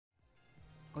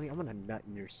Cody, I'm gonna nut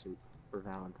in your soup for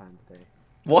Valentine's Day.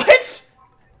 What?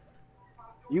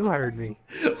 You heard me.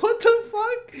 What the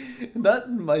fuck? Nut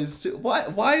in my soup.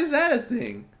 Why is that a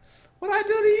thing? What'd I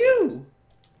do to you?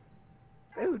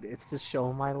 Dude, it's to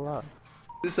show my love.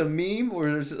 Is this a meme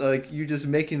or is it like you just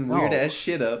making weird ass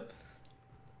shit up?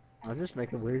 I'm just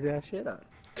making weird ass shit up.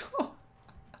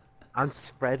 I'm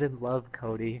spreading love,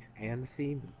 Cody, and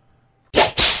semen.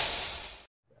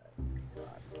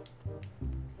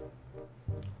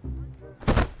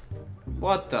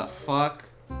 What the fuck?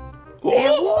 And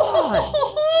what?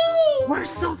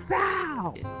 Where's the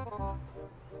foul?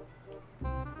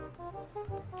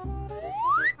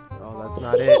 Oh, that's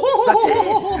not it. That's it.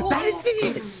 That is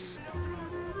it.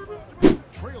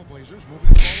 Trailblazers moving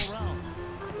the ball around.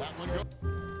 That one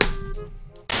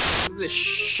goes.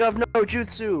 Shove no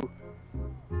jutsu.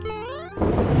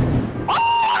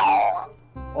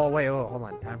 Oh wait, hold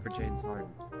on. Time for James Harden.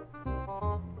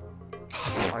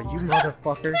 Are you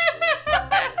motherfucker?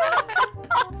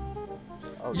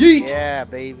 Oh, Yeet! yeah,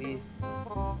 baby.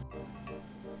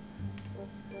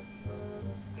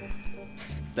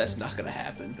 That's not gonna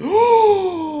happen. It's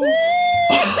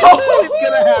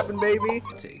gonna happen, baby.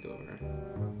 Takeover.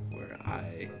 Where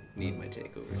I need my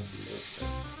takeover to do this, but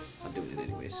I'm doing it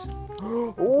anyways.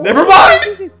 Oh, Never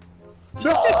mind!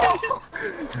 No!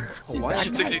 Why That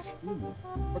you man's-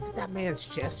 Look at that man's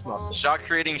chest muscle. Shot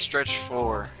creating stretch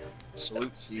 4.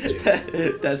 Salute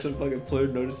CJ. That's what fucking Fleur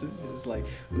notices. He's just like,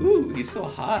 ooh, he's so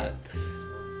hot.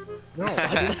 No,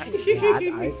 I didn't say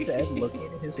that. I said look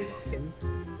at his fucking...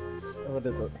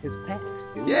 his pecs,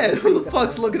 dude. Yeah, who the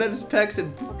fuck's looking at his pecs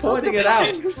and pointing it out?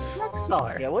 His pecs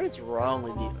are. Yeah, what is wrong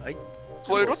with you?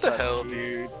 Floyd, what the hell,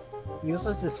 dude? He also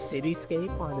has a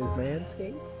Cityscape on his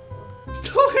Manscape.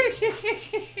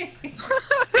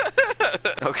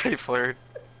 Okay, Flirt.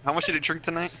 How much did you drink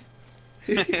tonight?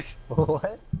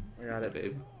 What? I got it,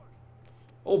 babe.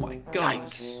 Oh my god.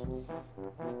 Yikes.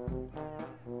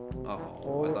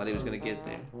 Oh, I thought he was gonna get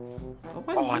there.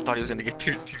 Oh, I thought he was gonna get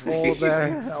there too. Oh,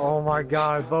 that. Oh my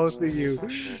god, both of you.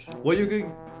 What you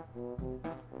going?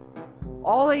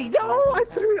 Oh, no!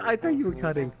 I thought you were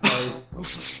cutting. Sorry.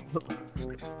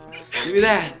 Give me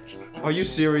that. Are you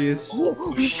serious?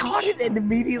 Oh, he caught it and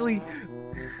immediately.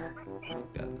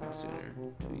 Got it sooner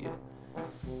to you.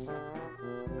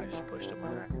 I just pushed him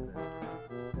on accident.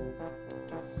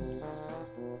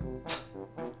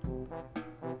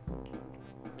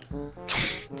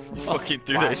 He fucking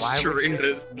threw that straight at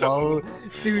his slow,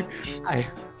 dude? Oh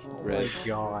Red. my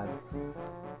god.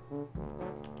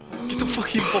 Get the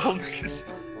fucking ball, niggas.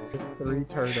 3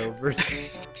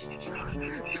 turnovers.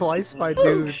 Twice my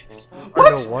dude. Or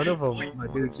no, one of them, my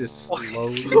dude just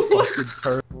slowly fucking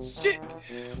turned. Shit.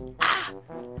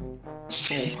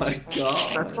 Oh my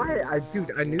god. That's why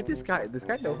I knew this guy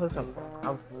knows how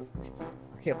I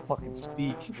can't fucking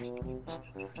speak.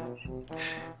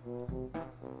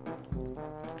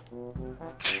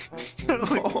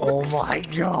 Oh my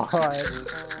god.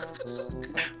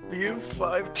 You have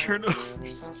 5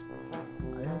 turnovers.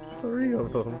 I have 3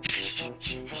 of them.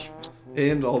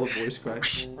 And all the voice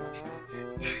cracks.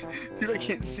 Dude, I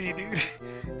can't see, dude.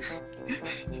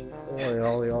 Don't worry,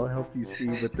 Ollie, I'll help you see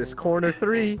with this corner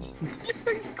 3.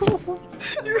 Your eyes cold.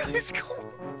 Your eyes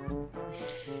cold.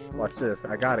 Watch this.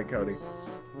 I got it, Cody.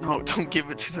 No, don't give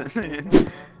it to the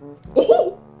man.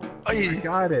 Oh! I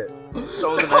got it. That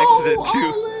was an accident,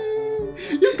 too. Ollie!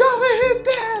 You gotta hit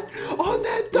that on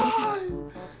that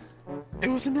dime! It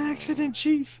was an accident,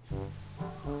 Chief.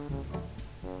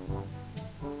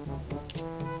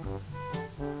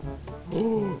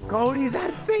 Cody,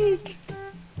 that fake!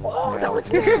 Oh, that was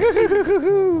nasty!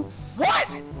 What?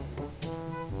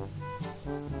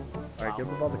 Alright, give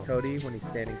the ball to Cody when he's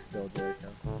standing still, Jericho.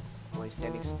 Am I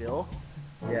standing still?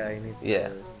 Yeah, he needs to. Yeah.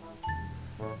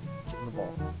 Give him the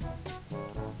ball.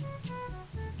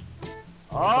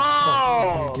 Oh!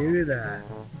 How'd you do that?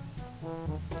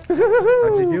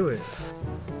 How'd you do it?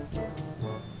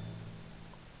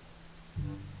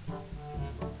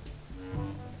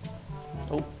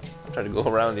 Oh, I'm trying to go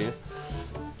around you.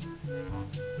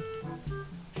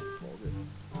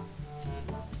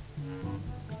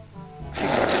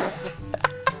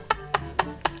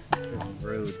 That's just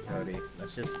rude, Cody.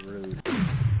 That's just rude.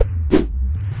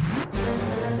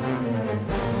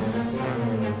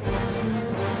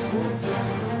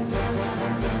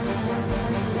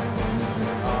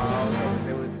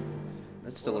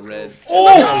 That's still a red.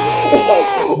 Oh!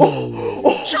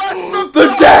 The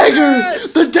dagger!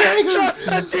 The dagger!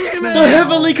 The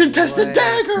heavily contested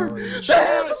dagger! The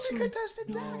heavily contested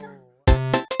dagger!